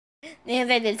Now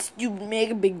that it's stupid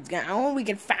mega big down, we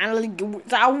can finally go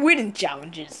with our winning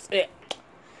challenges.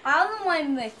 I don't want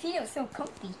my feet are so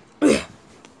comfy.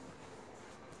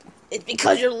 It's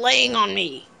because you're laying on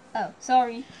me. Oh,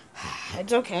 sorry.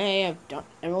 It's okay. I've done.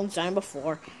 Everyone's done it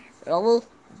before. You'll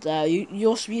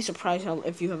be surprised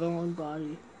if you have a long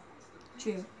body.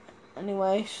 True.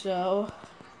 Anyway, so.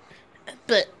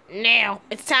 But now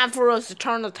it's time for us to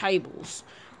turn the tables.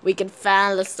 We can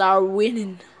finally start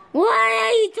winning. What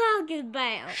are you talking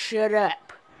about? Shut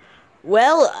up.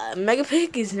 Well, Mega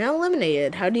Pig is now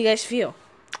eliminated. How do you guys feel?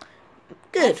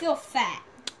 Good. I feel fat.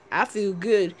 I feel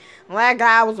good. That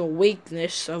guy was a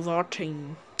weakness of our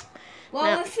team. Well,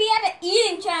 now, if we had an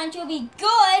eating challenge, it'll be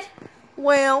good.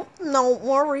 Well, don't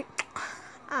worry.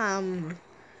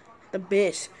 The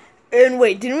best. And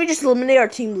wait, didn't we just eliminate our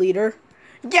team leader?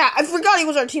 Yeah, I forgot he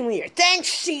was our team leader. Thanks,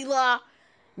 Sheila.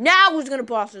 Now who's gonna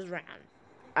boss this round?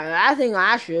 I think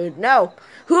I should. No.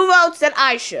 Who votes that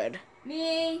I should?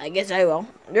 Me. I guess I will.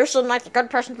 You're so like a good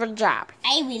person for the job.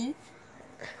 I will.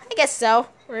 I guess so.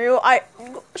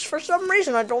 For some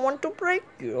reason, I don't want to break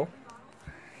you.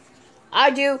 I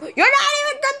do. You're not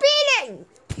even competing!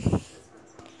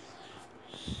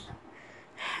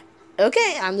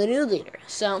 Okay, I'm the new leader.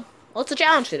 So, what's the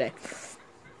challenge today?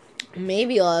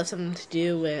 Maybe it'll have something to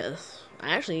do with...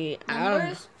 Actually,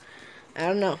 Numbers? I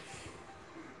don't know.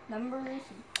 Numbers,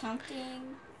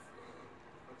 counting.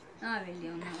 I really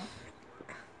don't know.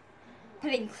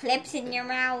 Putting clips in your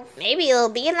mouth. Maybe it'll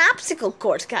be an obstacle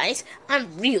course, guys.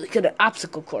 I'm really good at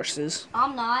obstacle courses.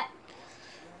 I'm not.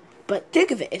 But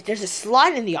think of it, if there's a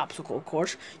slide in the obstacle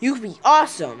course, you could be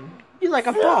awesome. You're like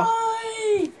a boss.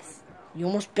 You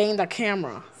almost banged the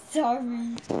camera. Sorry.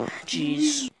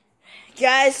 Jeez.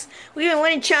 Guys, we've been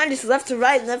winning challenges left to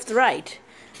right and left to right.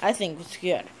 I think it's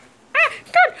good.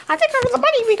 Good. I think I got the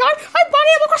money we got. I bought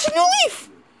it across a new leaf.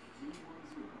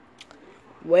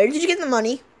 Where did you get the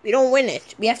money? We don't win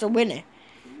it. We have to win it.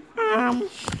 Nowhere.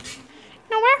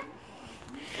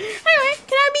 Anyway,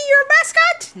 can I be your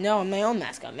mascot? No, I'm my own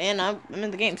mascot, man. I'm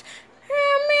in the games. Man,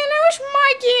 I wish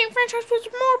my gaming franchise was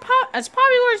more as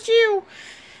popular as you.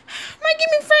 My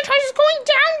gaming franchise is going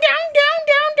down, down, down,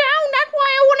 down, down. That's why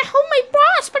I want to help my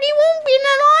boss, but he won't be in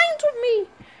alliance with me.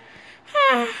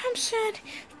 I'm sad.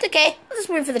 It's okay. Let's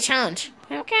wait for the challenge.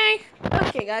 Okay.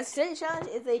 Okay, guys. Today's challenge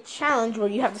is a challenge where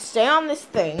you have to stay on this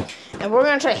thing, and we're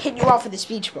going to try to hit you off with this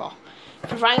beach ball.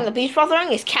 Providing the beach ball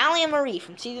throwing is Callie and Marie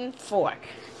from season 4.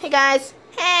 Hey, guys.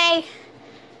 Hey.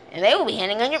 And they will be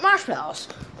handing on your marshmallows.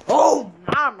 Oh,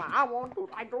 Mama, I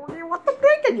don't even want to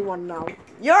drink anyone now.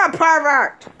 You're a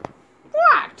pervert.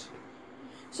 What?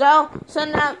 So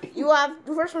now you have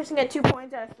the first person get 2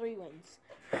 points out of 3 wins.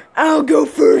 I'll go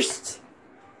first.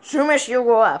 Shumish, you'll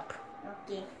go up.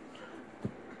 Okay.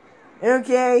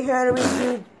 Okay, how do we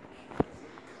do?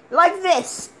 Like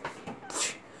this.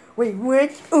 Wait,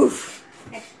 what? Oof.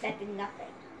 That did nothing.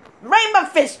 Rainbow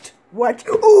fist. What?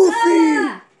 Oofy.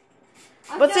 Ah!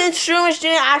 But since Shumish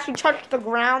didn't actually touch the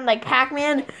ground like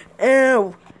Pac-Man,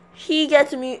 ew, he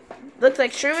gets me. Looks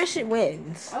like Shumish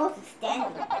wins. I was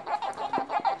standing.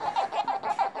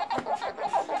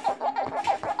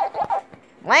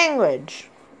 Language.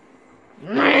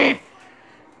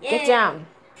 Get down.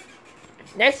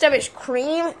 Next up is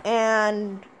Cream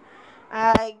and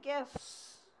I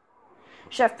guess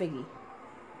Chef Piggy.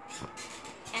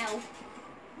 Ow.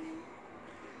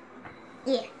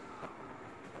 Yeah.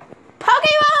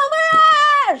 Pokemon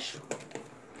Barrage!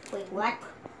 Wait, what?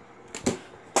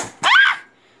 Ah!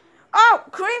 Oh,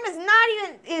 Cream is not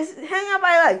even hanging out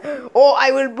by a leg. Oh, I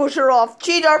will push her off.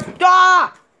 Cheater! Duh!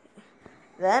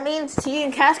 That means T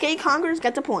and Cascade Conquerors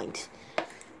get the point.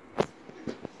 Yay!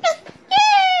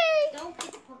 Don't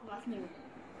get the Pokemon new.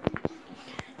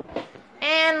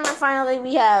 And finally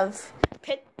we have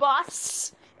Pit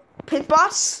Boss. Pit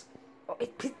Boss? Oh,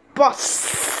 it's Pit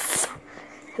Boss.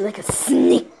 He's like a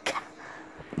snake.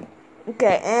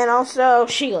 Okay, and also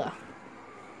Sheila.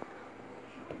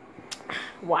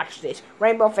 Watch this.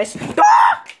 Rainbow Fist.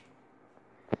 Ah!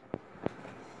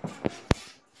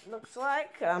 Looks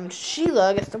like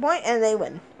Sheila gets the point and they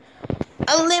win.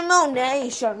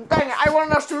 Elimination. Dang it, I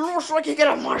wanted us to lose so I could get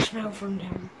a marshmallow from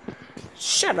them.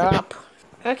 Shut up.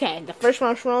 Okay, the first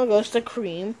marshmallow goes to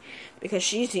Cream because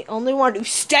she's the only one who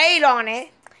stayed on it.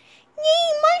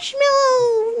 Yay,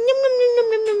 marshmallow! Yum, yum, yum,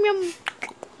 yum, yum, yum, yum.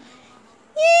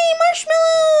 Yay,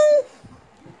 marshmallow!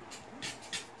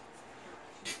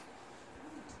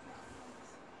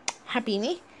 Happy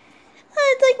me?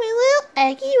 I'd like my little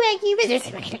eggy waggy business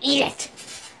if I can eat it.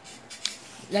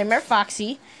 Nightmare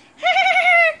Foxy.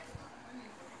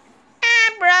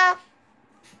 Abra.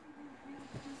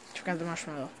 Check out the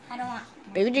marshmallow. I don't want.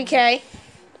 Baby GK.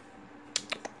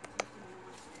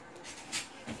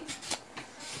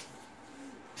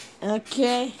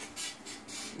 Okay.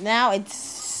 Now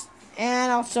it's...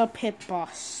 And also Pit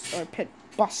Boss. Or Pit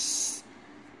Boss.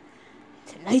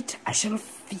 Tonight I shall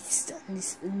feast on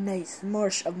this nice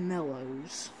marsh of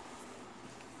mellows.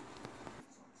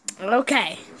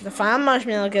 Okay. The final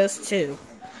marshmallow goes to...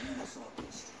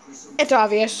 It's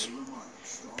obvious.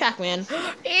 Pac-Man.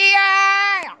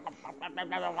 Yeah!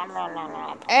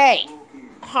 Hey!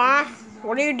 Huh?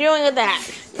 What are you doing with that?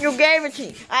 You gave it to me.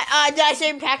 Did I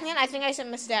say Pac-Man? I think I said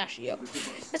Mustachio.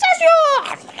 Mustachio!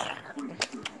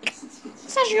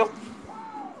 Mustachio!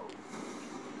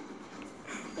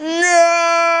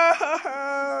 No!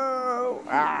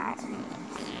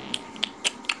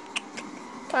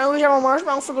 Can we have a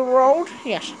marshmallow for the road?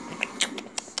 Yes.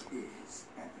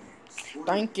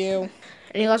 Thank you.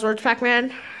 Any last words,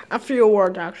 Pac-Man? A few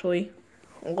words, actually.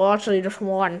 Well, actually, just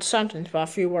one sentence, but a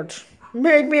few words.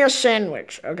 Make me a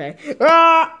sandwich, okay?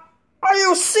 Are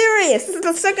you serious? This is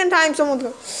the second time someone's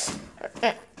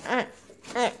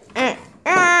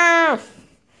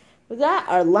With that,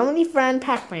 our lonely friend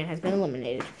Pac-Man has been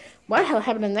eliminated. What will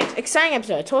happen in the next exciting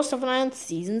episode of Total Stuff on Island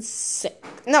Season 6?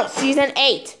 No, Season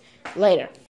 8. Later.